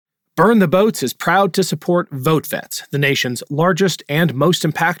Burn the Boats is proud to support VoteVets, the nation's largest and most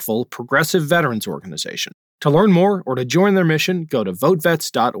impactful progressive veterans organization. To learn more or to join their mission, go to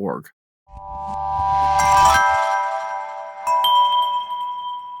votevets.org.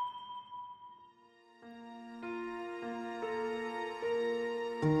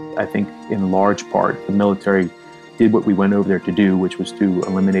 I think in large part, the military did what we went over there to do, which was to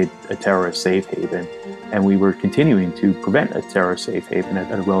eliminate a terrorist safe haven. And we were continuing to prevent a terrorist safe haven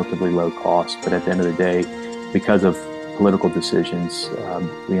at a relatively low cost. But at the end of the day, because of political decisions,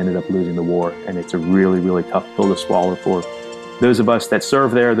 we ended up losing the war. And it's a really, really tough pill to swallow for those of us that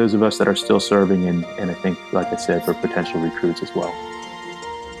serve there, those of us that are still serving, and I think, like I said, for potential recruits as well.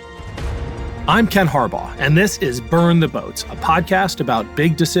 I'm Ken Harbaugh, and this is Burn the Boats, a podcast about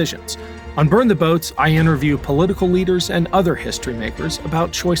big decisions. On Burn the Boats, I interview political leaders and other history makers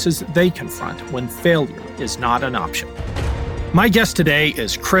about choices they confront when failure is not an option. My guest today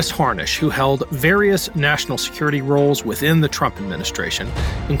is Chris Harnish, who held various national security roles within the Trump administration,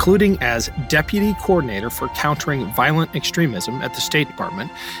 including as Deputy Coordinator for Countering Violent Extremism at the State Department,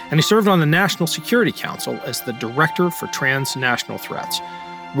 and he served on the National Security Council as the Director for Transnational Threats.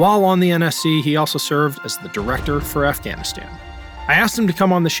 While on the NSC, he also served as the Director for Afghanistan. I asked him to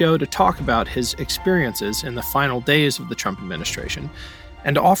come on the show to talk about his experiences in the final days of the Trump administration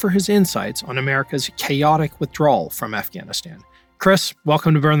and to offer his insights on America's chaotic withdrawal from Afghanistan. Chris,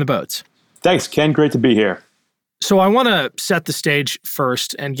 welcome to Burn the Boats. Thanks, Ken. Great to be here. So I want to set the stage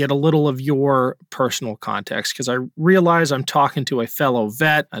first and get a little of your personal context, because I realize I'm talking to a fellow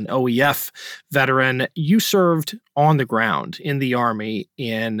vet, an OEF veteran. You served on the ground in the Army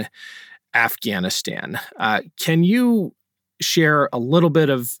in Afghanistan. Can you share a little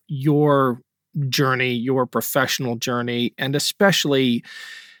bit of your journey, your professional journey, and especially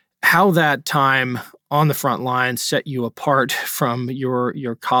how that time on the front line set you apart from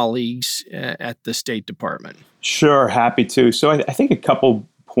your colleagues at the State Department? Sure, happy to. So I think a couple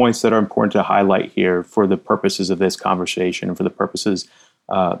points that are important to highlight here for the purposes of this conversation and for the purposes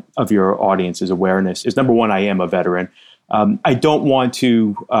of your audience's awareness is, number one, I am a veteran. I don't want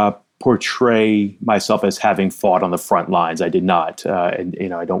to portray myself as having fought on the front lines. I did not.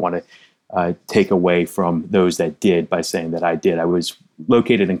 And I don't want to take away from those that did by saying that I did. I was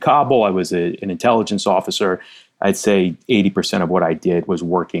located in Kabul. I was an intelligence officer. I'd say 80% of what I did was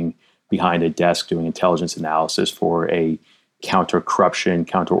working behind a desk doing intelligence analysis for a counter-corruption,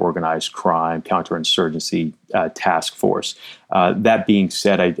 counter-organized crime, counterinsurgency task force. That being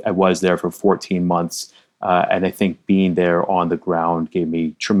said, I was there for 14 months. And I think being there on the ground gave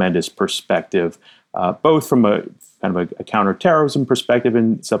me tremendous perspective, both from a kind of a counterterrorism perspective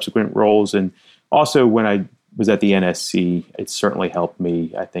in subsequent roles. And also when I was at the NSC, it certainly helped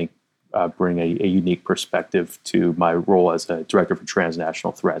me, I think, bring a unique perspective to my role as a Director for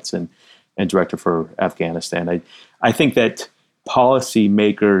Transnational Threats and Director for Afghanistan. I think that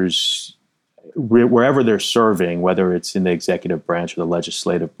policymakers, wherever they're serving, whether it's in the executive branch or the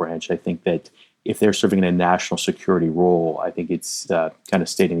legislative branch, I think that if they're serving in a national security role, I think it's kind of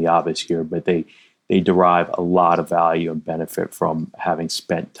stating the obvious here, but they derive a lot of value and benefit from having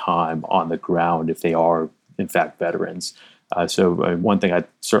spent time on the ground if they are, in fact, veterans. So one thing I'd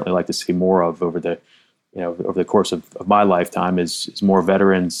certainly like to see more of over the course of my lifetime is more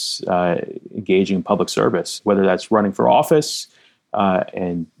veterans engaging in public service, whether that's running for office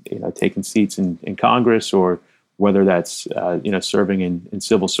and taking seats in Congress, or whether that's serving in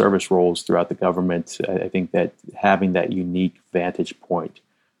civil service roles throughout the government. I think that having that unique vantage point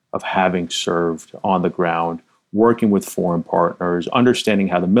of having served on the ground, working with foreign partners, understanding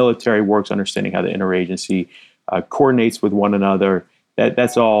how the military works, understanding how the interagency coordinates with one another,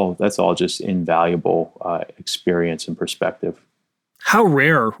 that's all just invaluable experience and perspective. How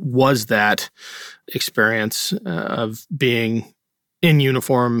rare was that experience of being in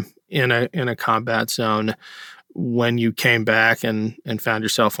uniform in a combat zone when you came back and found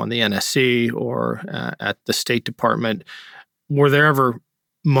yourself on the NSC or at the State Department? Were there ever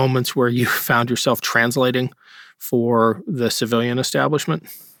moments where you found yourself translating for the civilian establishment?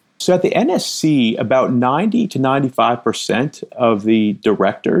 So at the NSC, about 90 to 95% of the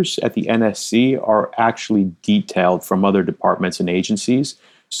directors at the NSC are actually detailed from other departments and agencies.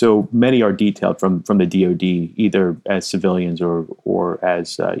 So many are detailed from the DoD, either as civilians or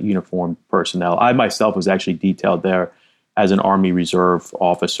as uniformed personnel. I myself was actually detailed there as an Army Reserve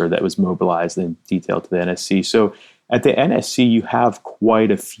officer that was mobilized and detailed to the NSC. So at the NSC, you have quite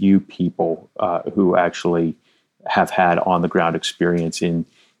a few people who actually have had on-the-ground experience in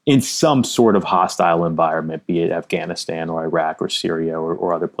some sort of hostile environment, be it Afghanistan or Iraq or Syria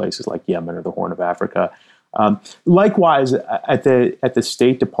or other places like Yemen or the Horn of Africa. Likewise, at the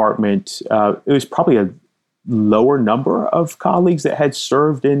State Department, it was probably a lower number of colleagues that had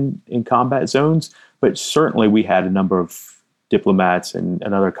served in combat zones, but certainly we had a number of diplomats and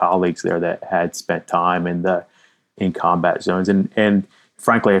other colleagues there that had spent time in combat zones. And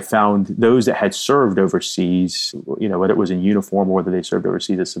frankly, I found those that had served overseas, whether it was in uniform or whether they served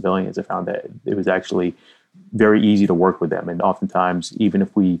overseas as civilians, I found that it was actually very easy to work with them. And oftentimes, even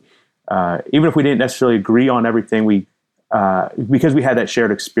if we didn't necessarily agree on everything, because we had that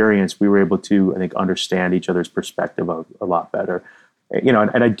shared experience, we were able to, I think, understand each other's perspective a lot better.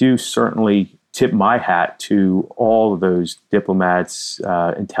 And I do certainly tip my hat to all of those diplomats,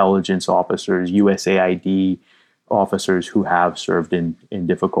 intelligence officers, USAID officers who have served in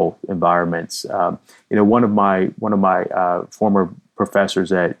difficult environments. One of my former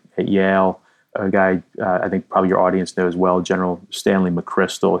professors at Yale, a guy I think probably your audience knows well, General Stanley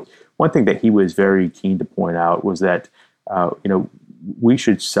McChrystal. One thing that he was very keen to point out was that we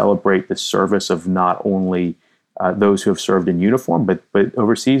should celebrate the service of not only those who have served in uniform, but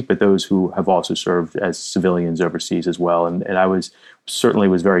overseas, but those who have also served as civilians overseas as well. And I was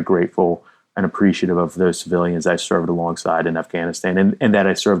very grateful and appreciative of those civilians I served alongside in Afghanistan, and that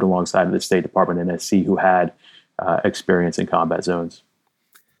I served alongside of the State Department NSC who had experience in combat zones.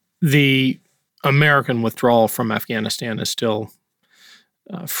 The American withdrawal from Afghanistan is still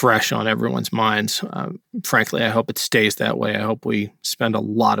fresh on everyone's minds. Frankly, I hope it stays that way. I hope we spend a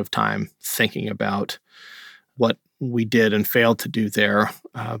lot of time thinking about what we did and failed to do there.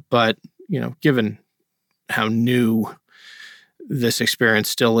 But given how new this experience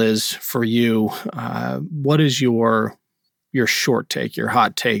still is for you, what is your short take, your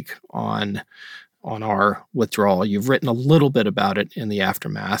hot take on our withdrawal? You've written a little bit about it in the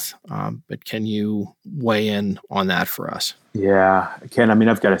aftermath, but can you weigh in on that for us? Yeah, Ken,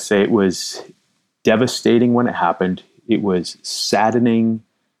 I've got to say it was devastating when it happened. It was saddening,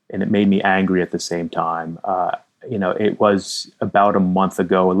 and it made me angry at the same time. It was about a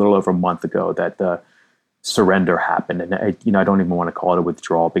little over a month ago, that the surrender happened. And I don't even want to call it a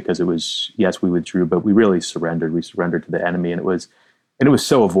withdrawal, because it was, yes, we withdrew, but we really surrendered. We surrendered to the enemy, and it was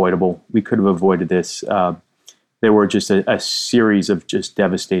so avoidable. We could have avoided this. There were just a series of just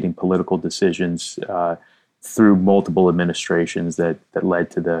devastating political decisions through multiple administrations that led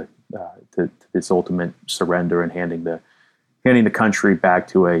to this ultimate surrender and handing the country back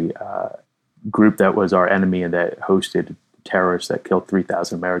to a group that was our enemy and that hosted terrorists that killed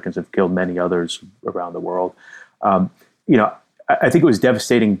 3,000 Americans, have killed many others around the world. I think it was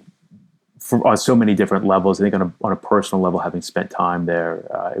devastating on so many different levels. I think on a personal level, having spent time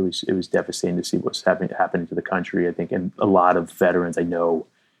there, it was devastating to see what's happening to the country. I think, and a lot of veterans I know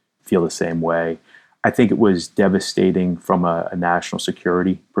feel the same way. I think it was devastating from a national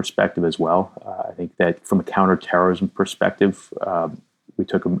security perspective as well. I think that from a counterterrorism perspective, we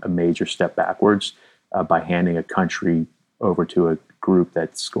took a major step backwards by handing a country over to a group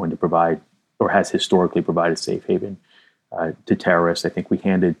that's going to provide, or has historically provided, safe haven to terrorists. I think we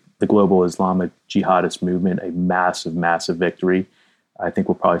handed the global Islamic jihadist movement a massive, massive victory. I think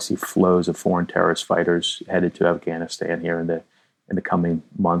we'll probably see flows of foreign terrorist fighters headed to Afghanistan here in the coming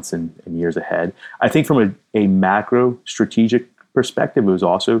months and years ahead. I think from a macro strategic perspective, it was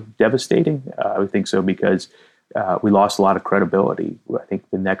also devastating. I would think so, because we lost a lot of credibility. I think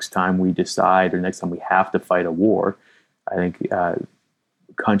the next time we decide, or next time we have to fight a war, I think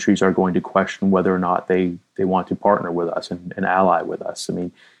countries are going to question whether or not they want to partner with us and ally with us.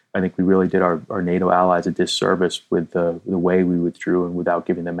 I think we really did our NATO allies a disservice with the way we withdrew, and without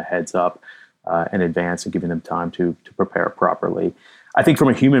giving them a heads up in advance and giving them time to prepare properly. I think from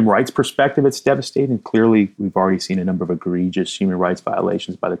a human rights perspective, it's devastating. Clearly, we've already seen a number of egregious human rights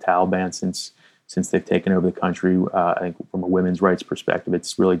violations by the Taliban since they've taken over the country. I think from a women's rights perspective,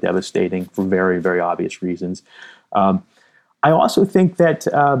 it's really devastating for very, very obvious reasons. I also think that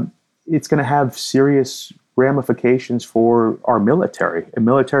it's going to have serious ramifications for our military and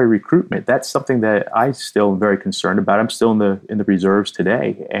military recruitment. That's something that I still am very concerned about. I'm still in the reserves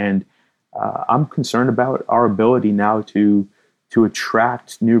today, and I'm concerned about our ability now to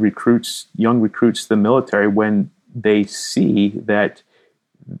attract new recruits, young recruits to the military, when they see that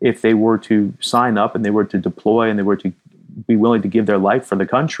if they were to sign up and they were to deploy and they were to be willing to give their life for the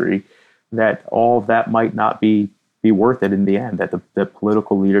country, that all of that might not be worth it in the end, that the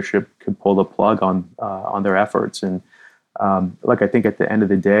political leadership could pull the plug on their efforts. And I think at the end of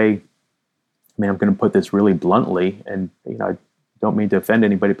the day, I'm going to put this really bluntly, and I don't mean to offend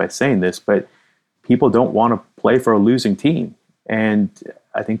anybody by saying this, but people don't want to play for a losing team. And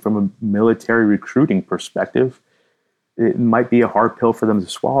I think from a military recruiting perspective, it might be a hard pill for them to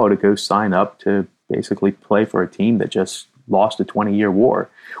swallow to go sign up to basically play for a team that just lost a 20-year war.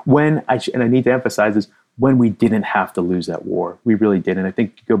 And I need to emphasize this, when we didn't have to lose that war. We really didn't. I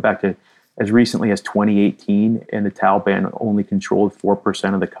think you go back to as recently as 2018, and the Taliban only controlled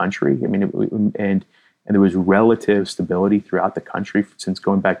 4% of the country. I mean, and there was relative stability throughout the country since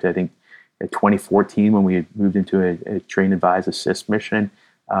going back to, I think, 2014 when we had moved into a train, advise, assist mission.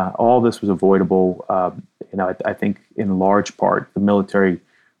 All this was avoidable. I think in large part the military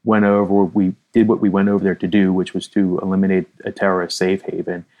went over. We did what we went over there to do, which was to eliminate a terrorist safe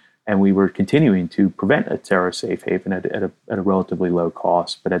haven, and we were continuing to prevent a terrorist safe haven at a relatively low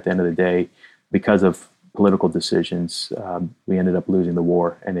cost. But at the end of the day, because of political decisions, we ended up losing the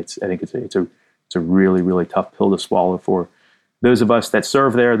war, and I think it's a really, really tough pill to swallow for those of us that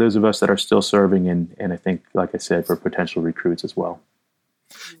serve there, those of us that are still serving, and I think, like I said, for potential recruits as well.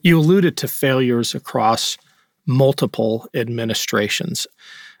 You alluded to failures across multiple administrations.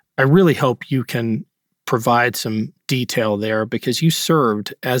 I really hope you can provide some detail there, because you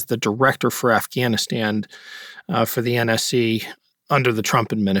served as the director for Afghanistan for the NSC under the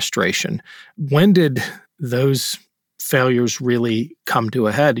Trump administration. When did those failures really come to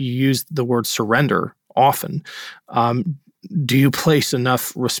a head? You used the word surrender often. Do you place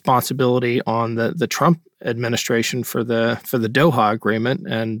enough responsibility on the Trump administration for the Doha Agreement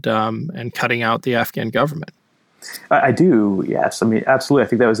and cutting out the Afghan government? I do, yes. I mean, absolutely. I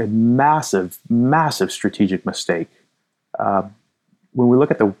think that was a massive, massive strategic mistake. When we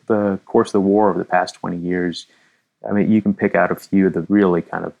look at the course of the war over the past 20 years, I mean, you can pick out a few of the really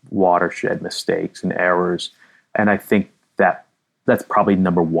kind of watershed mistakes and errors, and I think that's probably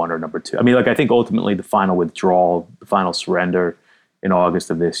number one or number two. I mean, I think ultimately the final withdrawal, the final surrender in August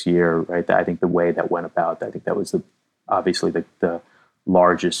of this year, right? I think the way that went about, I think that was obviously the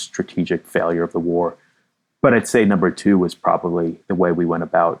largest strategic failure of the war. But I'd say number two was probably the way we went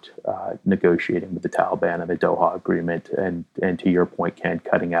about negotiating with the Taliban and the Doha Agreement, and to your point, Ken,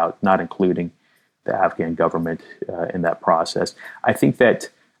 cutting out, not including the Afghan government in that process. I think that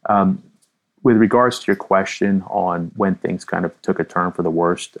with regards to your question on when things kind of took a turn for the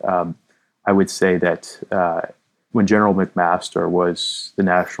worst, I would say that when General McMaster was the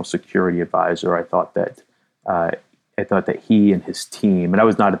national security advisor, I thought that he and his team, and I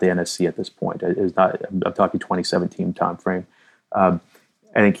was not at the NSC at this point. I'm talking 2017 timeframe. I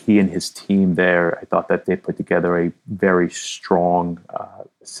think he and his team there, I thought that they put together a very strong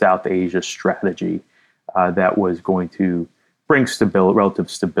South Asia strategy that was going to bring relative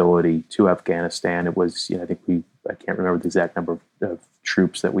stability to Afghanistan. It was, I can't remember the exact number of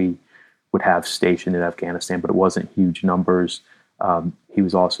troops that we would have stationed in Afghanistan, but it wasn't huge numbers. He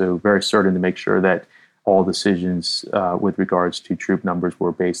was also very certain to make sure that all decisions with regards to troop numbers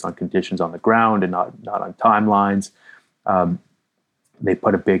were based on conditions on the ground and not on timelines. They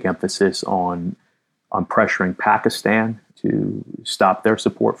put a big emphasis on pressuring Pakistan to stop their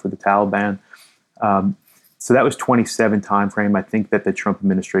support for the Taliban. So that was 27 timeframe. I think that the Trump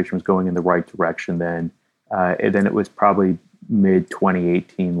administration was going in the right direction then. And then it was probably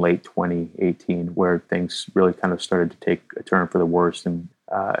mid-2018, late 2018, where things really kind of started to take a turn for the worse, and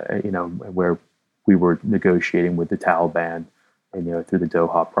where we were negotiating with the Taliban, and through the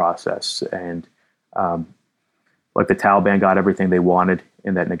Doha process, and the Taliban got everything they wanted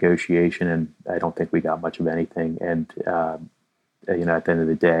in that negotiation, and I don't think we got much of anything. And at the end of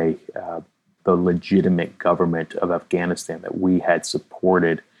the day, the legitimate government of Afghanistan that we had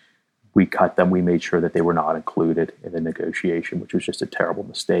supported, we cut them. We made sure that they were not included in the negotiation, which was just a terrible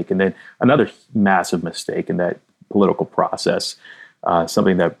mistake. And then another massive mistake in that political process,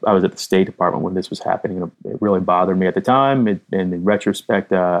 something that I was at the State Department when this was happening, and it really bothered me at the time. And in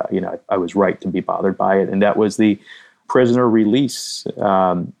retrospect, I was right to be bothered by it. And that was the prisoner release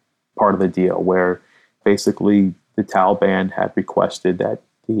part of the deal, where basically the Taliban had requested that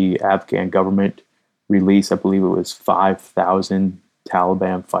the Afghan government release, I believe it was 5,000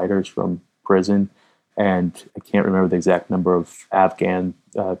 Taliban fighters from prison. And I can't remember the exact number of Afghan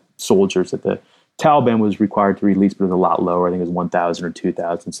soldiers that the Taliban was required to release, but it was a lot lower. I think it was 1,000 or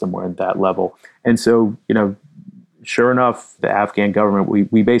 2,000, somewhere in that level. And so, sure enough, the Afghan government,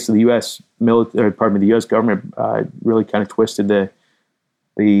 we basically, the U.S. military, the U.S. government really kind of twisted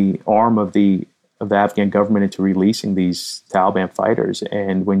the arm of the Afghan government into releasing these Taliban fighters.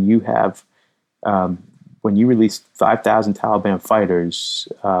 And when you release 5,000 Taliban fighters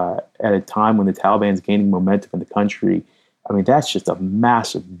at a time when the Taliban is gaining momentum in the country, I mean, that's just a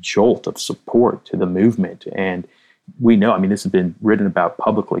massive jolt of support to the movement. And we know, this has been written about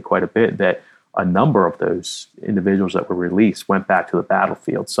publicly quite a bit, that a number of those individuals that were released went back to the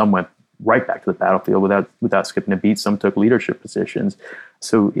battlefield. Some went right back to the battlefield without skipping a beat. Some took leadership positions.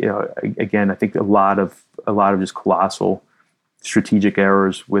 So, again, I think a lot of just colossal strategic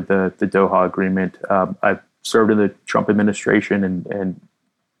errors with the Doha Agreement. I've served in the Trump administration, and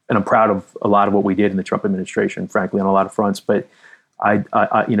I'm proud of a lot of what we did in the Trump administration, frankly, on a lot of fronts. But I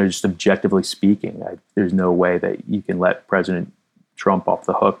just objectively speaking, there's no way that you can let President Trump off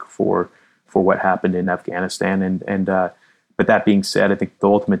the hook for what happened in Afghanistan. But that being said, I think the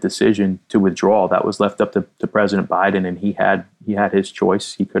ultimate decision to withdraw, that was left up to President Biden, and he had his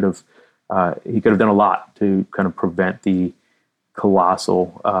choice. He could have done a lot to kind of prevent the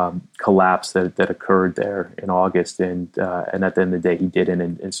colossal collapse that occurred there in August, and at the end of the day, he didn't.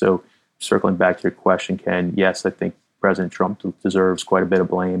 And so, circling back to your question, Ken, yes, I think President Trump deserves quite a bit of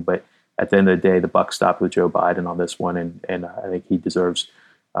blame, but at the end of the day, the buck stopped with Joe Biden on this one, and I think he deserves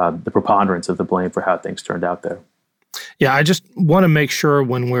the preponderance of the blame for how things turned out there. Yeah, I just want to make sure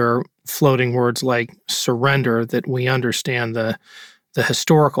when we're floating words like surrender that we understand the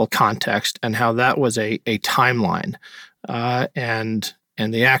historical context and how that was a timeline and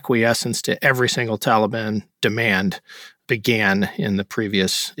the acquiescence to every single Taliban demand began in the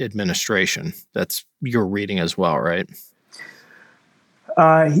previous administration. That's your reading as well, right?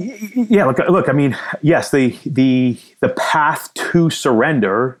 Yeah. Look. I mean, yes. The path to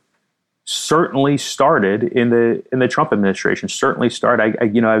surrender certainly started in the Trump administration. Certainly started.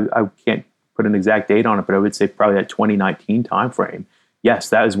 I can't put an exact date on it, but I would say probably that 2019 timeframe. Yes,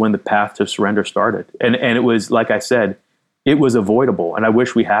 that is when the path to surrender started, and it was, like I said, it was avoidable, and I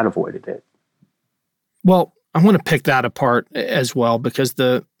wish we had avoided it. Well, I want to pick that apart as well, because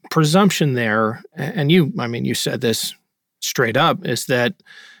the presumption there, and you said this straight up, is that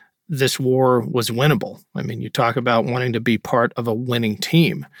this war was winnable. I mean, you talk about wanting to be part of a winning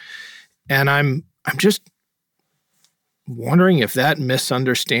team. And I'm just wondering if that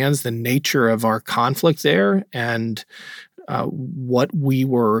misunderstands the nature of our conflict there and what we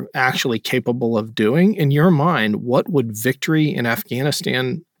were actually capable of doing. In your mind, what would victory in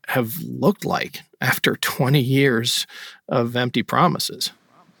Afghanistan have looked like after 20 years of empty promises?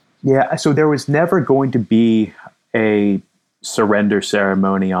 Yeah, so there was never going to be a surrender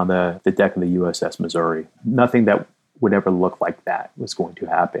ceremony on the deck of the USS Missouri. Nothing that would ever look like that was going to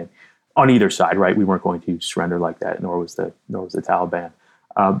happen on either side, right? We weren't going to surrender like that, nor was the Taliban.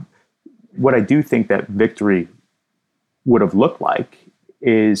 What I do think that victory would have looked like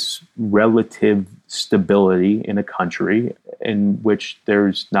is relative stability in a country in which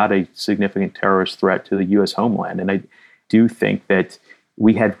there's not a significant terrorist threat to the U.S. homeland. And I do think that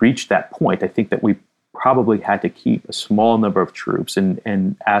we had reached that point. I think that we probably had to keep a small number of troops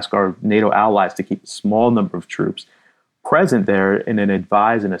and ask our NATO allies to keep a small number of troops present there in an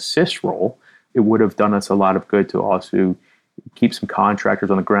advise and assist role. It would have done us a lot of good to also keep some contractors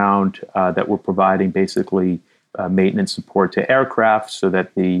on the ground that were providing basically maintenance support to aircraft so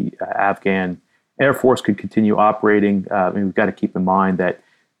that the Afghan Air Force could continue operating. We've got to keep in mind that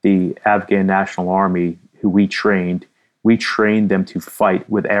the Afghan National Army, who we trained them to fight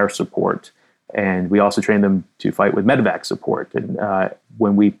with air support. And we also trained them to fight with medevac support. And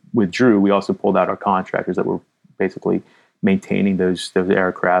when we withdrew, we also pulled out our contractors that were basically maintaining those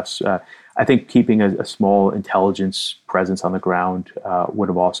aircrafts. I think keeping a small intelligence presence on the ground would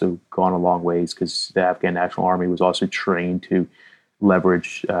have also gone a long ways, because the Afghan National Army was also trained to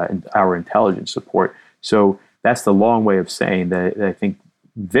leverage our intelligence support. So that's the long way of saying that I think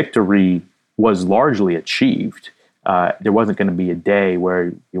victory was largely achieved. There wasn't going to be a day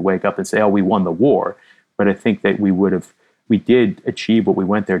where you wake up and say, "Oh, we won the war." But I think that we did achieve what we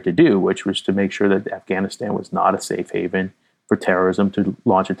went there to do, which was to make sure that Afghanistan was not a safe haven for terrorism to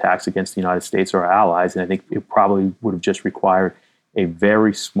launch attacks against the United States or our allies. And I think it probably would have just required a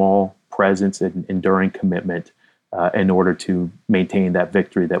very small presence and enduring commitment in order to maintain that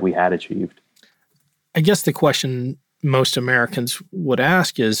victory that we had achieved. I guess the question most Americans would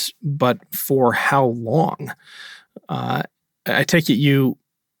ask is, but for how long? I take it you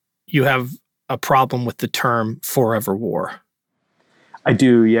have a problem with the term forever war. I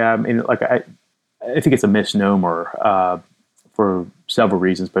do, yeah. I mean, I think it's a misnomer for several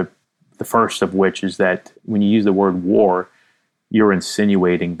reasons, but the first of which is that when you use the word war, you're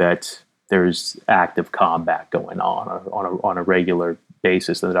insinuating that there's active combat going on a regular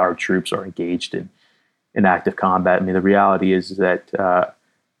basis, and that our troops are engaged in active combat. I mean, the reality is that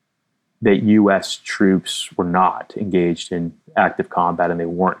that U.S. troops were not engaged in active combat, and they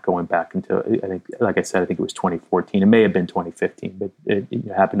weren't going back until, I think, like I said, I think it was 2014. It may have been 2015, but it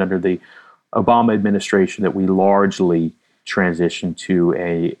happened under the Obama administration that we largely transitioned to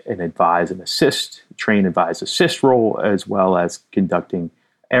an advise and assist, train, advise, assist role, as well as conducting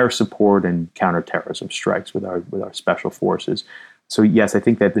air support and counterterrorism strikes with our special forces. So yes, I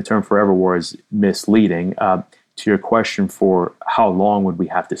think that the term forever war is misleading. To your question for how long would we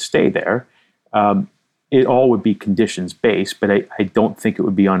have to stay there, it all would be conditions based, but I don't think it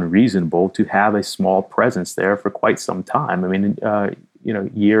would be unreasonable to have a small presence there for quite some time. I mean,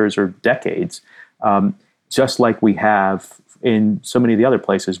 years or decades, just like we have in so many of the other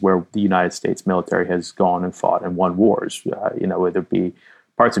places where the United States military has gone and fought and won wars. Whether it be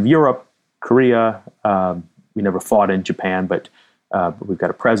parts of Europe, Korea. We never fought in Japan, but we've got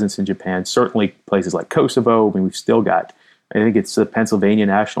a presence in Japan. Certainly places like Kosovo. I mean, we've still got, I think it's the Pennsylvania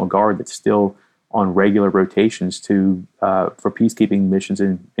National Guard that's still on regular rotations for peacekeeping missions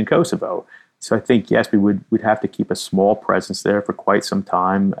in Kosovo. So I think, yes, we'd have to keep a small presence there for quite some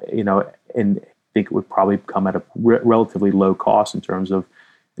time, and I think it would probably come at a relatively low cost in terms of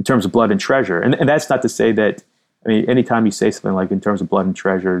blood and treasure. And that's not to say that, I mean, anytime you say something like in terms of blood and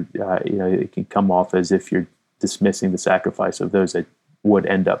treasure, it can come off as if you're dismissing the sacrifice of those that would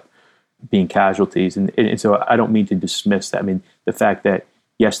end up being casualties. And so I don't mean to dismiss that. I mean, the fact that,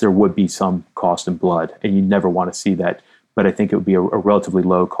 yes, there would be some cost in blood, and you never want to see that. But I think it would be a relatively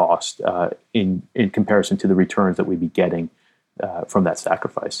low cost in comparison to the returns that we'd be getting from that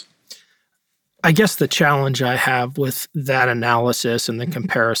sacrifice. I guess the challenge I have with that analysis and the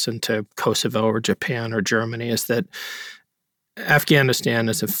comparison to Kosovo or Japan or Germany is that Afghanistan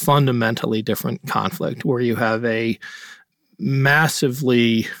is a fundamentally different conflict where you have a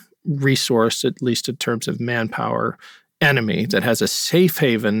massively resourced, at least in terms of manpower, enemy that has a safe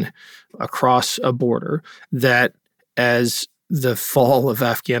haven across a border that, as the fall of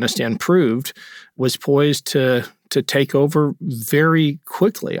Afghanistan proved, was poised to take over very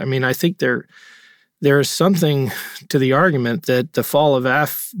quickly. I mean, I think there is something to the argument that the fall of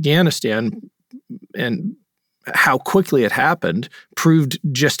Afghanistan and how quickly it happened proved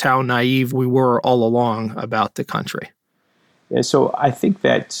just how naive we were all along about the country. Yeah, so I think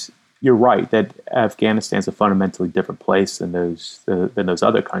that you're right that Afghanistan is a fundamentally different place than those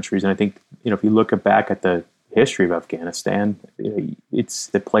other countries. And I think, if you look back at the history of Afghanistan, it's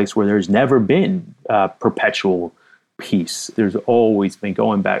the place where there's never been perpetual peace. There's always been,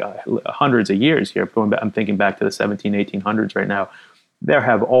 going back hundreds of years here, I'm thinking back to the 1800s right now, there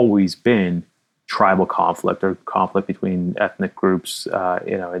have always been tribal conflict or conflict between ethnic groups,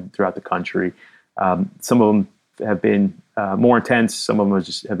 throughout the country. Some of them have been more intense. Some of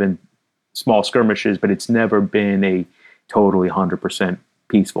them have been small skirmishes, but it's never been a totally 100%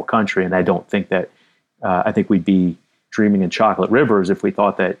 peaceful country. And I don't think that, I think we'd be dreaming in chocolate rivers if we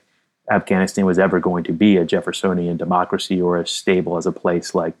thought that Afghanistan was ever going to be a Jeffersonian democracy or as stable as a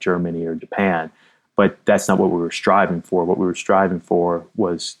place like Germany or Japan. But that's not what we were striving for. What we were striving for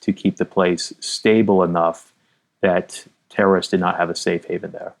was to keep the place stable enough that terrorists did not have a safe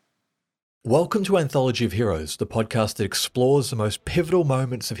haven there. Welcome to Anthology of Heroes, the podcast that explores the most pivotal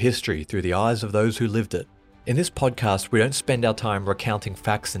moments of history through the eyes of those who lived it. In this podcast, we don't spend our time recounting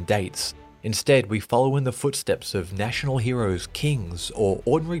facts and dates. Instead, we follow in the footsteps of national heroes, kings, or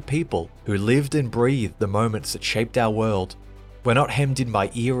ordinary people who lived and breathed the moments that shaped our world. We're not hemmed in by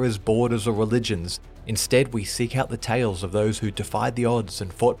eras, borders, or religions. Instead, we seek out the tales of those who defied the odds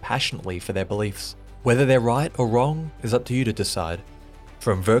and fought passionately for their beliefs. Whether they're right or wrong is up to you to decide.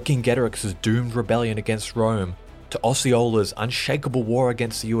 From Vercingetorix's doomed rebellion against Rome, to Osceola's unshakable war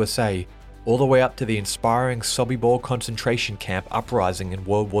against the USA, all the way up to the inspiring Sobibor concentration camp uprising in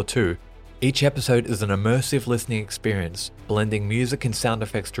World War II, each episode is an immersive listening experience, blending music and sound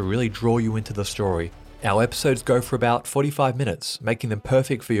effects to really draw you into the story. Our episodes go for about 45 minutes, making them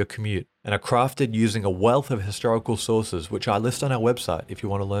perfect for your commute, and are crafted using a wealth of historical sources, which I list on our website if you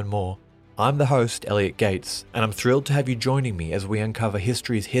want to learn more. I'm the host, Elliot Gates, and I'm thrilled to have you joining me as we uncover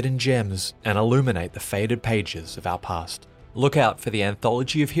history's hidden gems and illuminate the faded pages of our past. Look out for the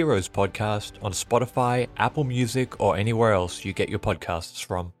Anthology of Heroes podcast on Spotify, Apple Music, or anywhere else you get your podcasts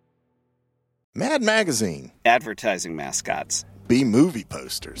from. Mad Magazine. Advertising mascots. B-movie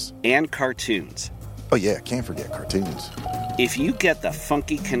posters. And cartoons. Oh yeah, can't forget cartoons. If you get the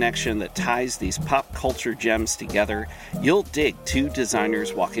funky connection that ties these pop culture gems together, you'll dig Two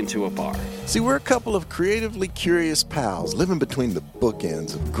Designers Walk Into a Bar. See, we're a couple of creatively curious pals living between the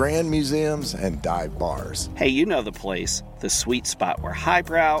bookends of grand museums and dive bars. Hey, you know the place, the sweet spot where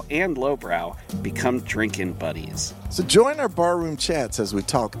highbrow and lowbrow become drinking buddies. So join our barroom chats as we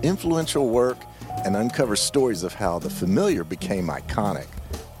talk influential work and uncover stories of how the familiar became iconic.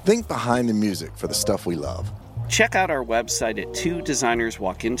 Think behind the music for the stuff we love. Check out our website at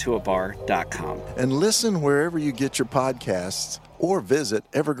twodesignerswalkintoabar.com. And listen wherever you get your podcasts or visit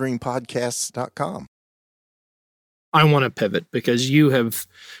evergreenpodcasts.com. I want to pivot because you have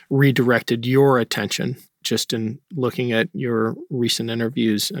redirected your attention, just in looking at your recent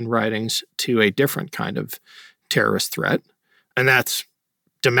interviews and writings, to a different kind of terrorist threat, and that's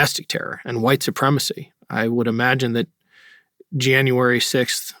domestic terror and white supremacy. I would imagine that January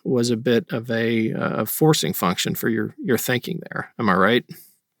 6th was a bit of a forcing function for your thinking there. Am I right?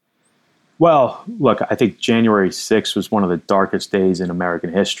 Well, look, I think January 6th was one of the darkest days in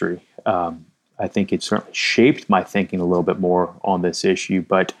American history. I think it certainly shaped my thinking a little bit more on this issue.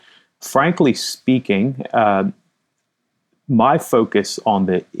 But frankly speaking, my focus on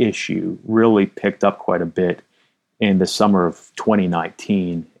the issue really picked up quite a bit in the summer of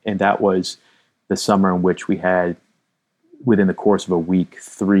 2019. And that was the summer in which we had, within the course of a week,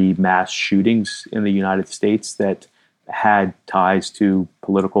 3 mass shootings in the United States that had ties to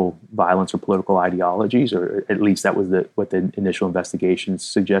political violence or political ideologies, or at least that was what the initial investigations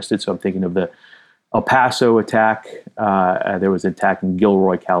suggested. So I'm thinking of the El Paso attack. There was an attack in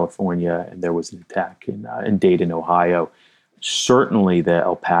Gilroy, California, and there was an attack in Dayton, Ohio. Certainly the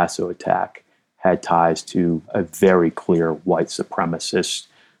El Paso attack had ties to a very clear white supremacist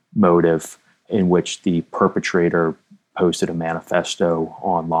motive in which the perpetrator posted a manifesto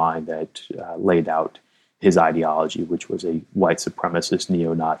online that laid out his ideology, which was a white supremacist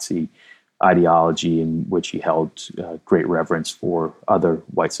neo-Nazi ideology in which he held great reverence for other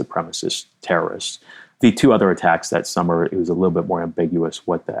white supremacist terrorists. The 2 other attacks that summer, it was a little bit more ambiguous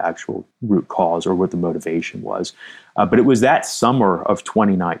what the actual root cause or what the motivation was. But it was that summer of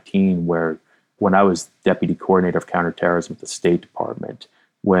 2019 when I was Deputy Coordinator of Counterterrorism at the State Department,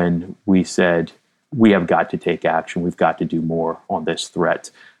 when we said, we have got to take action. We've got to do more on this threat.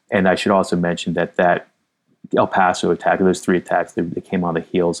 And I should also mention that El Paso attack, those 3 attacks, they came on the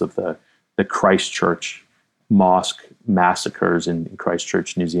heels of the Christchurch mosque massacres in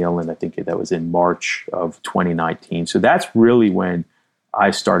Christchurch, New Zealand. I think that was in March of 2019. So that's really when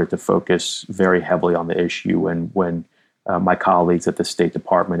I started to focus very heavily on the issue, and when my colleagues at the State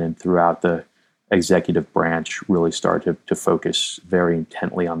Department and throughout the executive branch really started to focus very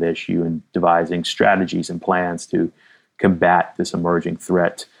intently on the issue and devising strategies and plans to combat this emerging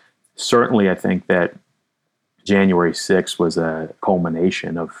threat. Certainly, I think that January 6th was a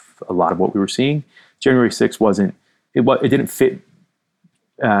culmination of a lot of what we were seeing. January 6th it didn't fit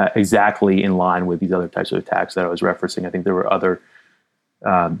exactly in line with these other types of attacks that I was referencing. I think there were other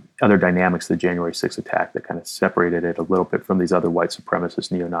dynamics to the January 6th attack that kind of separated it a little bit from these other white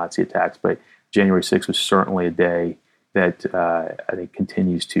supremacist neo-Nazi attacks. But January 6th was certainly a day that I think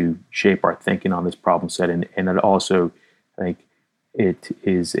continues to shape our thinking on this problem set. And it also, I think, it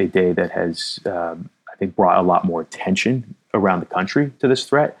is a day that has, I think, brought a lot more attention around the country to this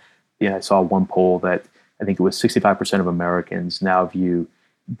threat. I saw one poll that I think it was 65% of Americans now view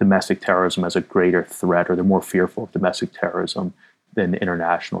domestic terrorism as a greater threat, or they're more fearful of domestic terrorism than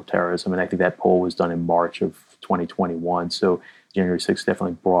international terrorism. And I think that poll was done in March of 2021. So January 6th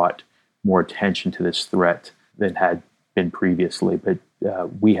definitely brought more attention to this threat than had been previously. But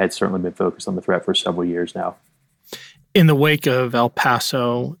we had certainly been focused on the threat for several years now. In the wake of El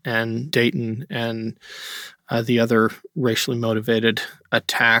Paso and Dayton and the other racially motivated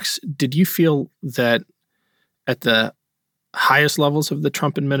attacks, did you feel that at the highest levels of the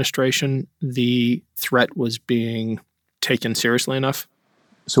Trump administration, the threat was being taken seriously enough?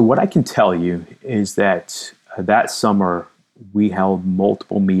 So what I can tell you is that that summer, we held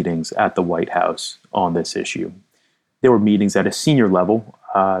multiple meetings at the White House on this issue. There were meetings at a senior level.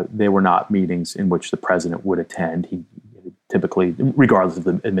 They were not meetings in which the president would attend. He typically, regardless of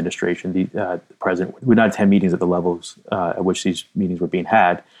the administration, the president would not attend meetings at the levels at which these meetings were being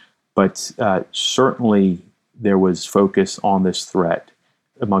had. But certainly there was focus on this threat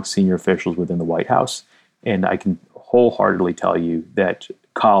amongst senior officials within the White House. And I can wholeheartedly tell you that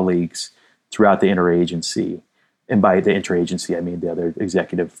colleagues throughout the interagency, and by the interagency, I mean the other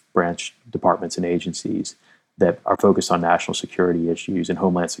executive branch departments and agencies that are focused on national security issues and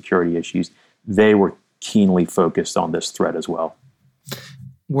homeland security issues, they were keenly focused on this threat as well.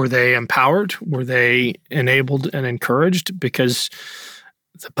 Were they empowered? Were they enabled and encouraged? Because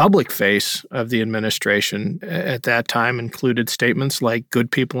the public face of the administration at that time included statements like "good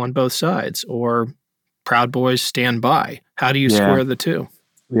people on both sides" or "Proud Boys stand by." How do you square the two?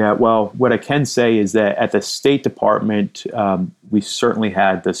 Yeah, well, what I can say is that at the State Department, we certainly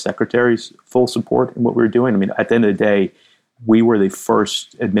had the secretary's full support in what we were doing. I mean, at the end of the day, we were the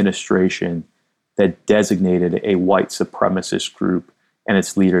first administration that designated a white supremacist group and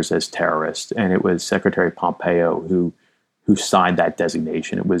its leaders as terrorists. And it was Secretary Pompeo who signed that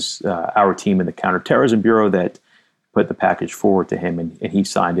designation. It was our team in the Counterterrorism Bureau that put the package forward to him, and he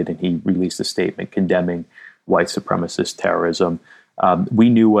signed it, and he released a statement condemning white supremacist terrorism. We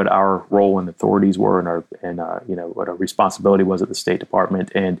knew what our role and authorities were, and what our responsibility was at the State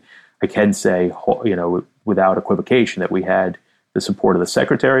Department. And I can say, without equivocation, that we had the support of the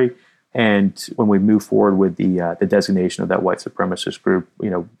Secretary. And when we moved forward with the designation of that white supremacist group,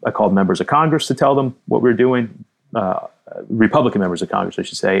 I called members of Congress to tell them what we were doing, Republican members of Congress, I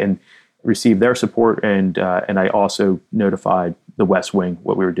should say, and received their support. And I also notified the West Wing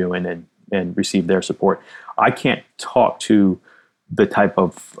what we were doing and received their support. I can't talk to the type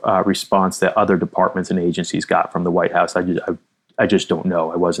of response that other departments and agencies got from the White House. I just don't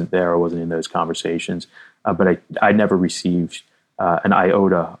know. I wasn't there. I wasn't in those conversations. But I never received an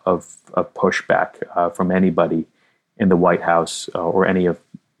iota of pushback from anybody in the White House or any of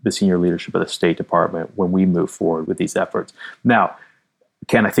the senior leadership of the State Department when we move forward with these efforts. Now,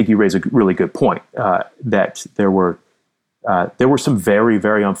 Ken, I think you raise a really good point that there were some very,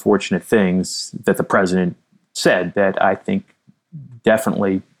 very unfortunate things that the president said that I think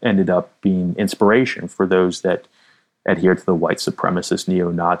definitely ended up being inspiration for those that adhere to the white supremacist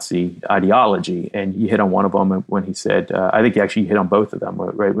neo-Nazi ideology. And you hit on one of them when he said, I think you actually hit on both of them,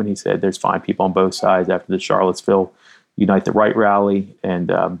 right? When he said there's fine people on both sides after the Charlottesville Unite the Right rally. And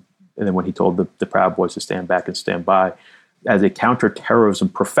then when he told the Proud Boys to stand back and stand by. As a counterterrorism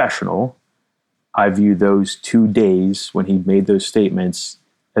professional, I view those 2 days when he made those statements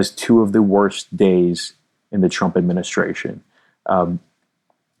as two of the worst days in the Trump administration.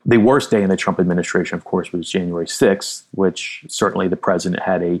 The worst day in the Trump administration, of course, was January 6th, which certainly the president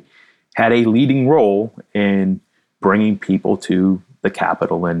had a leading role in bringing people to the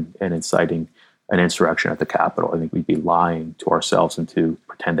Capitol and inciting an insurrection at the Capitol. I think we'd be lying to ourselves and to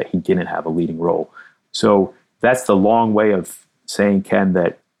pretend that he didn't have a leading role. So that's the long way of saying, Ken,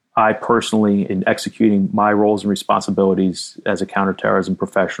 that I personally, in executing my roles and responsibilities as a counterterrorism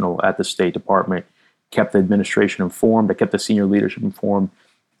professional at the State Department, kept the administration informed. I kept the senior leadership informed.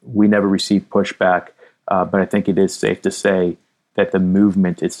 We never received pushback, but I think it is safe to say that the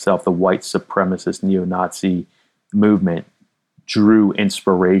movement itself, the white supremacist neo-Nazi movement, drew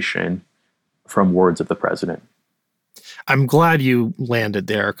inspiration from words of the president. I'm glad you landed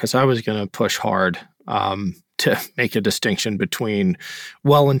there because I was going to push hard to make a distinction between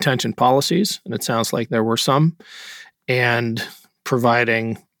well-intentioned policies, and it sounds like there were some, and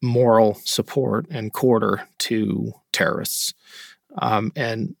providing moral support and quarter to terrorists.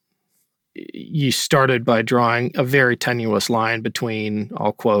 And you started by drawing a very tenuous line between,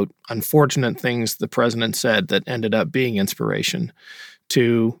 I'll quote, unfortunate things the president said that ended up being inspiration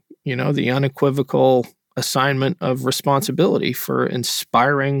to, the unequivocal assignment of responsibility for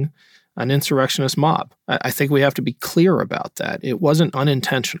inspiring an insurrectionist mob. I think we have to be clear about that. It wasn't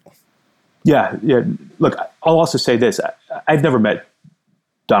unintentional. Yeah. Look, I'll also say this. I've never met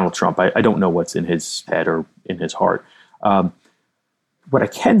Donald Trump. I don't know what's in his head or in his heart. What I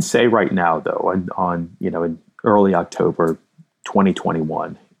can say right now, though, in early October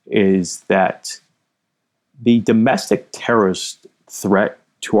 2021, is that the domestic terrorist threat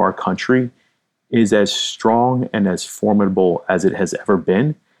to our country is as strong and as formidable as it has ever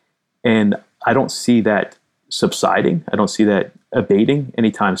been. And I don't see that subsiding. I don't see that abating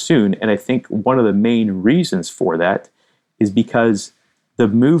anytime soon. And I think one of the main reasons for that is because the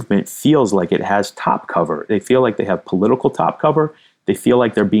movement feels like it has top cover. They feel like they have political top cover. They feel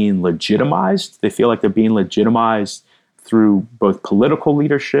like they're being legitimized. They feel like they're being legitimized through both political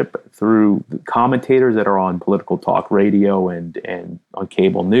leadership, through commentators that are on political talk radio and on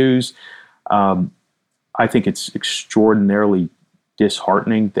cable news. I think it's extraordinarily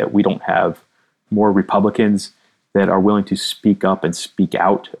disheartening that we don't have more Republicans that are willing to speak up and speak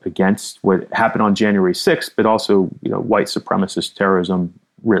out against what happened on January 6th, but also, white supremacist terrorism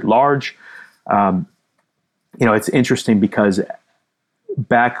writ large. It's interesting because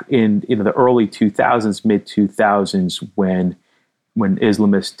back in the early 2000s, mid 2000s, when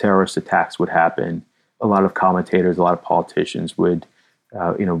Islamist terrorist attacks would happen, a lot of commentators, a lot of politicians would,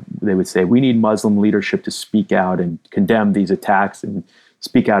 they would say, we need Muslim leadership to speak out and condemn these attacks and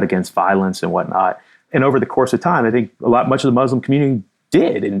speak out against violence and whatnot. And over the course of time, I think much of the Muslim community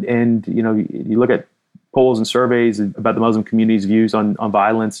did. And you look at polls and surveys about the Muslim community's views on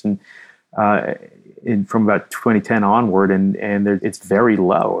violence and from about 2010 onward, and it's very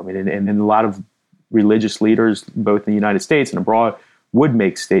low. I mean, and a lot of religious leaders, both in the United States and abroad, would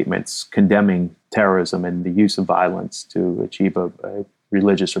make statements condemning terrorism and the use of violence to achieve a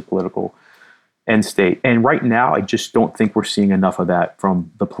religious or political end state. And right now, I just don't think we're seeing enough of that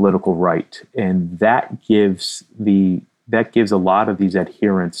from the political right, and that gives a lot of these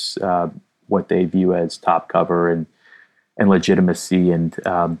adherents what they view as top cover and legitimacy. And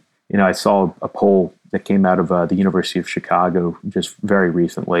I saw a poll that came out of the University of Chicago just very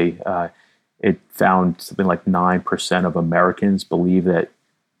recently. It found something like 9% of Americans believe that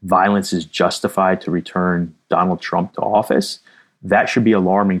violence is justified to return Donald Trump to office. That should be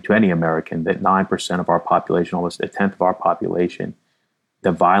alarming to any American, that 9% of our population, almost a tenth of our population,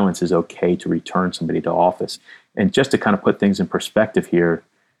 that violence is okay to return somebody to office. And just to kind of put things in perspective here,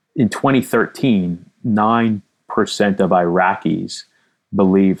 in 2013, 9% of Iraqis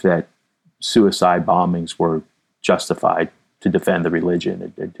believed that suicide bombings were justified to defend the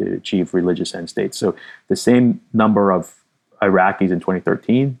religion and to achieve religious end states. So the same number of Iraqis in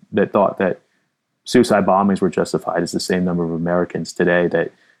 2013 that thought that suicide bombings were justified is the same number of Americans today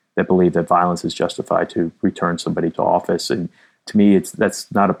that believe that violence is justified to return somebody to office. And to me,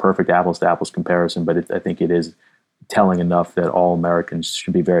 that's not a perfect apples to apples comparison, but I think it is telling enough that all Americans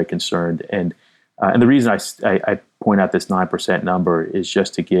should be very concerned. And the reason I point out this 9% number is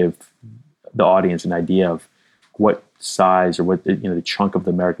just to give the audience an idea of what size or what the chunk of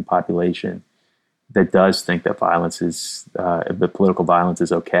the American population that does think that violence is the political violence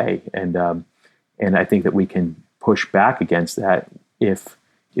is okay. And I think that we can push back against that if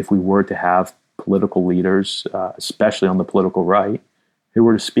we were to have political leaders, especially on the political right, who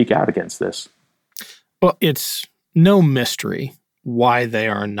were to speak out against this. Well, it's no mystery why they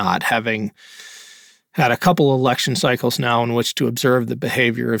are not, having had a couple election cycles now in which to observe the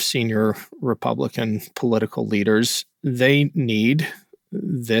behavior of senior Republican political leaders. They need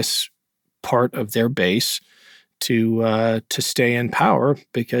this part of their base to stay in power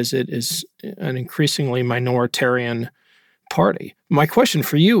because it is an increasingly minoritarian party. My question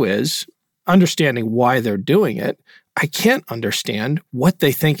for you is, understanding why they're doing it, I can't understand what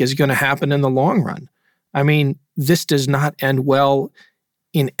they think is going to happen in the long run. I mean, this does not end well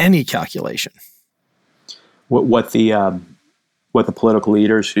in any calculation. What the political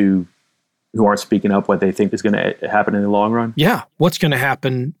leaders who aren't speaking up, what they think is going to happen in the long run? Yeah. What's going to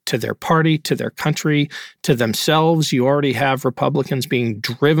happen to their party, to their country, to themselves? You already have Republicans being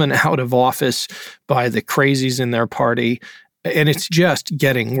driven out of office by the crazies in their party, and it's just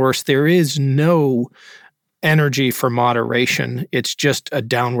getting worse. There is no energy for moderation. It's just a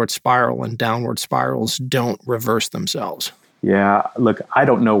downward spiral, and downward spirals don't reverse themselves. Yeah. Look, I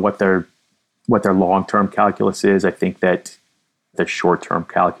don't know what their long-term calculus is. I think that the short-term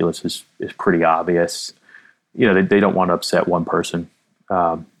calculus is pretty obvious. They don't want to upset one person.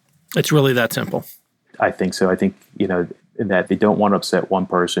 It's really that simple. I think so. I think, that they don't want to upset one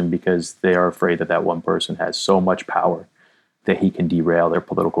person because they are afraid that one person has so much power that he can derail their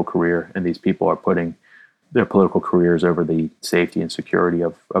political career. And these people are putting their political careers over the safety and security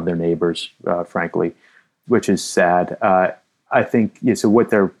of their neighbors, frankly, which is sad. I think, so what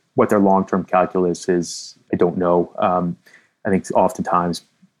their long-term calculus is, I don't know. I think oftentimes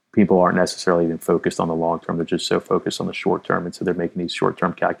people aren't necessarily even focused on the long term. They're just so focused on the short term. And so they're making these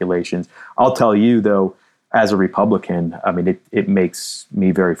short-term calculations. I'll tell you, though, as a Republican, I mean, it makes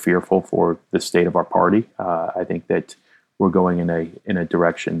me very fearful for the state of our party. I think that we're going in a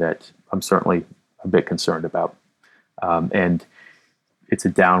direction that I'm certainly a bit concerned about. And it's a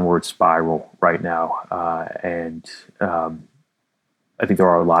downward spiral right now. And I think there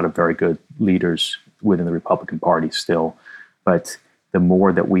are a lot of very good leaders within the Republican Party still. But the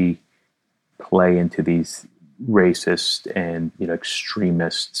more that we play into these racist and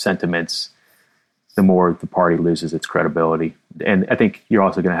extremist sentiments, the more the party loses its credibility. And I think you're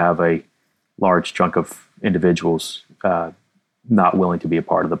also going to have a large chunk of individuals not willing to be a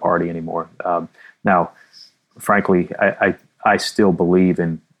part of the party anymore. Now, frankly, I still believe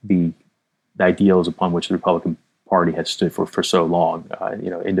in the ideals upon which the Republican Party has stood for so long.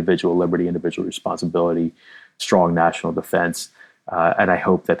 Individual liberty, individual responsibility, strong national defense, and I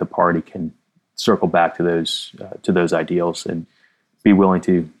hope that the party can circle back to those ideals and be willing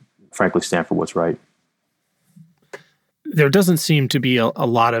to, frankly, stand for what's right. There doesn't seem to be a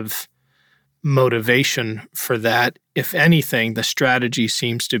lot of motivation for that. If anything, the strategy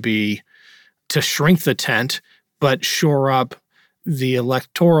seems to be to shrink the tent, but shore up the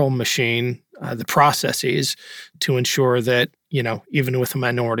electoral machine, the processes, to ensure that, even with a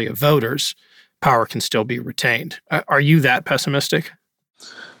minority of voters, power can still be retained. Are you that pessimistic?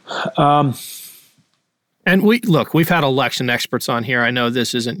 And we've had election experts on here. I know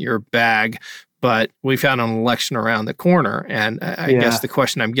this isn't your bag, but we've had an election around the corner. And I guess the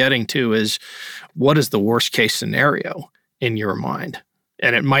question I'm getting to is, what is the worst case scenario in your mind?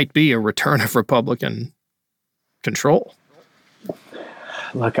 And it might be a return of Republican control.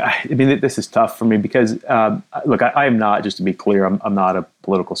 Look, I mean, this is tough for me because, I am not, just to be clear, I'm not a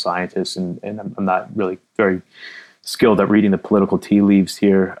political scientist and I'm not really very skilled at reading the political tea leaves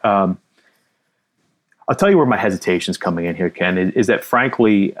here. I'll tell you where my hesitation is coming in here, Ken, is that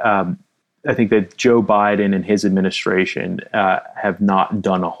frankly, I think that Joe Biden and his administration have not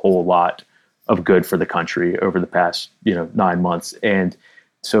done a whole lot of good for the country over the past 9 months. And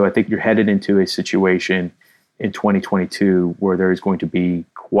so I think you're headed into a situation in 2022 where there is going to be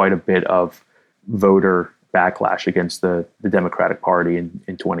quite a bit of voter backlash against the Democratic Party in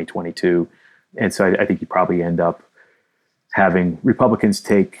 2022. And so I think you probably end up having Republicans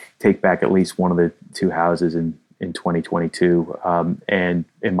take back at least one of the two houses in 2022. And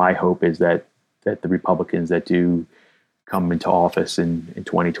my hope is that the Republicans that do come into office in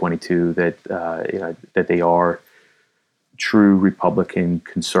 2022, that they are true Republican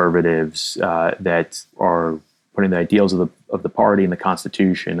conservatives that are putting the ideals of the party and the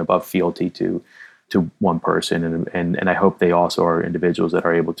Constitution above fealty to one person. And I hope they also are individuals that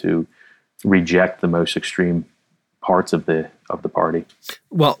are able to reject the most extreme parts of the party.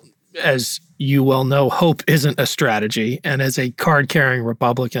 Well, as you well know, hope isn't a strategy. And as a card-carrying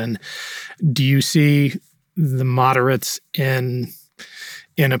Republican, do you see the moderates in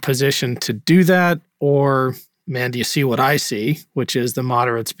a position to do that? Or, man, do you see what I see, which is the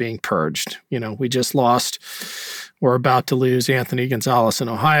moderates being purged? We just lost, we're about to lose Anthony Gonzalez in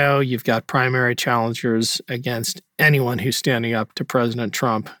Ohio. You've got primary challengers against anyone who's standing up to President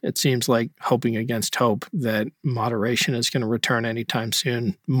Trump. It seems like hoping against hope that moderation is going to return anytime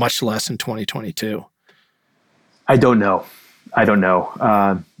soon, much less in 2022. I don't know. I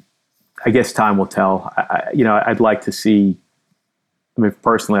guess time will tell. I'd like to see,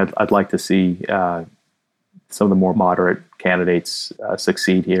 personally, I'd like to see some of the more moderate candidates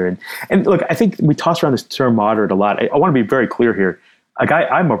succeed here. And look, I think we toss around this term moderate a lot. I want to be very clear here.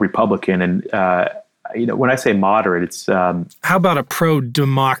 I'm a Republican, and when I say moderate, it's how about a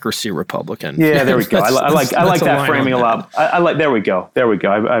pro-democracy Republican? Yeah, there we go. I like that framing a lot. There we go.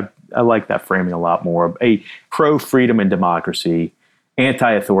 I like that framing a lot more. A pro-freedom and democracy,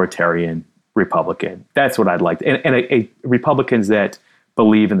 anti-authoritarian Republican. That's what I'd like. And a Republicans that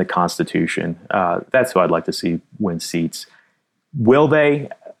believe in the Constitution. That's who I'd like to see win seats. Will they?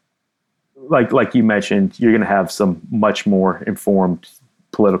 Like you mentioned, you're going to have some much more informed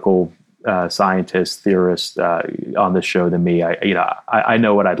political scientists, theorists on this show than me. I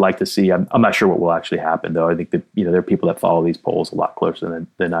know what I'd like to see. I'm not sure what will actually happen, though. I think that there are people that follow these polls a lot closer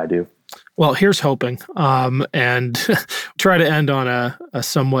than I do. Well, here's hoping, and try to end on a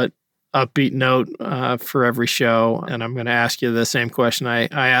somewhat upbeat note for every show. And I'm going to ask you the same question I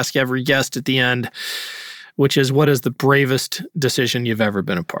ask every guest at the end, which is, what is the bravest decision you've ever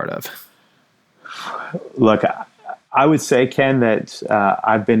been a part of? Look, I would say, Ken, that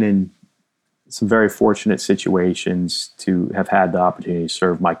I've been in some very fortunate situations to have had the opportunity to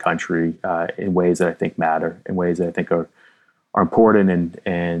serve my country in ways that I think matter, in ways that I think are important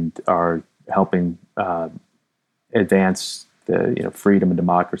and are helping advance the freedom and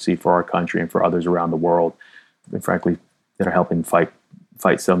democracy for our country and for others around the world, and frankly, that are helping fight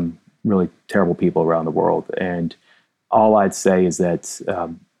some really terrible people around the world. And all I'd say is that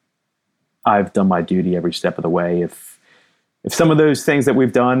I've done my duty every step of the way. If some of those things that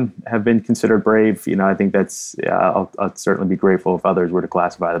we've done have been considered brave, I think that's I'll certainly be grateful if others were to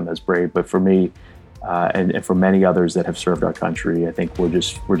classify them as brave. But for me, and for many others that have served our country, I think we're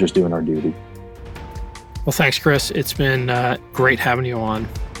just doing our duty. Well, thanks, Chris. It's been great having you on.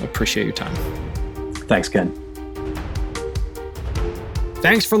 I appreciate your time. Thanks, Ken.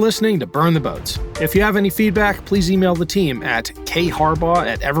 Thanks for listening to Burn the Boats. If you have any feedback, please email the team at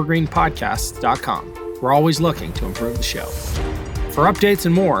kharbaugh@evergreenpodcasts.com. We're always looking to improve the show. For updates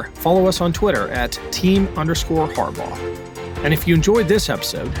and more, follow us on Twitter at @team_Harbaugh. And if you enjoyed this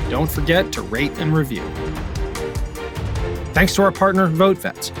episode, don't forget to rate and review. Thanks to our partner,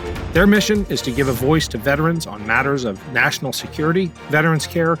 VoteVets. Their mission is to give a voice to veterans on matters of national security, veterans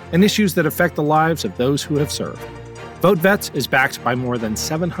care, and issues that affect the lives of those who have served. VoteVets is backed by more than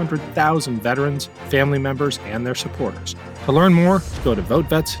 700,000 veterans, family members, and their supporters. To learn more, go to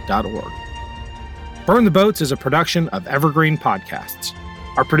votevets.org. Burn the Boats is a production of Evergreen Podcasts.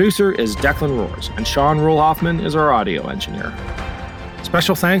 Our producer is Declan Roars, and Sean Rule-Hoffman is our audio engineer.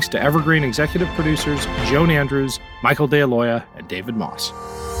 Special thanks to Evergreen executive producers Joan Andrews, Michael DeAloia, and David Moss.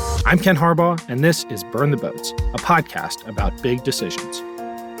 I'm Ken Harbaugh, and this is Burn the Boats, a podcast about big decisions.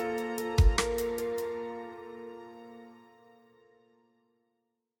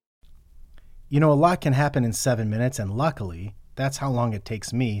 A lot can happen in 7 minutes, and luckily, that's how long it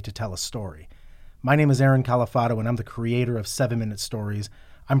takes me to tell a story. My name is Aaron Califato, and I'm the creator of 7-Minute Stories.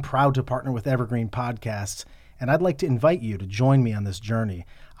 I'm proud to partner with Evergreen Podcasts, and I'd like to invite you to join me on this journey.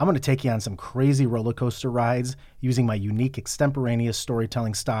 I'm going to take you on some crazy roller coaster rides using my unique extemporaneous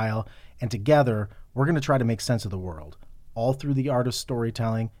storytelling style, and together, We're going to try to make sense of the world, all through the art of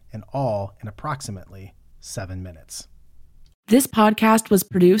storytelling, and all in approximately 7 minutes. This podcast was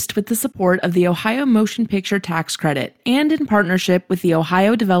produced with the support of the Ohio Motion Picture Tax Credit and in partnership with the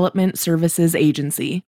Ohio Development Services Agency.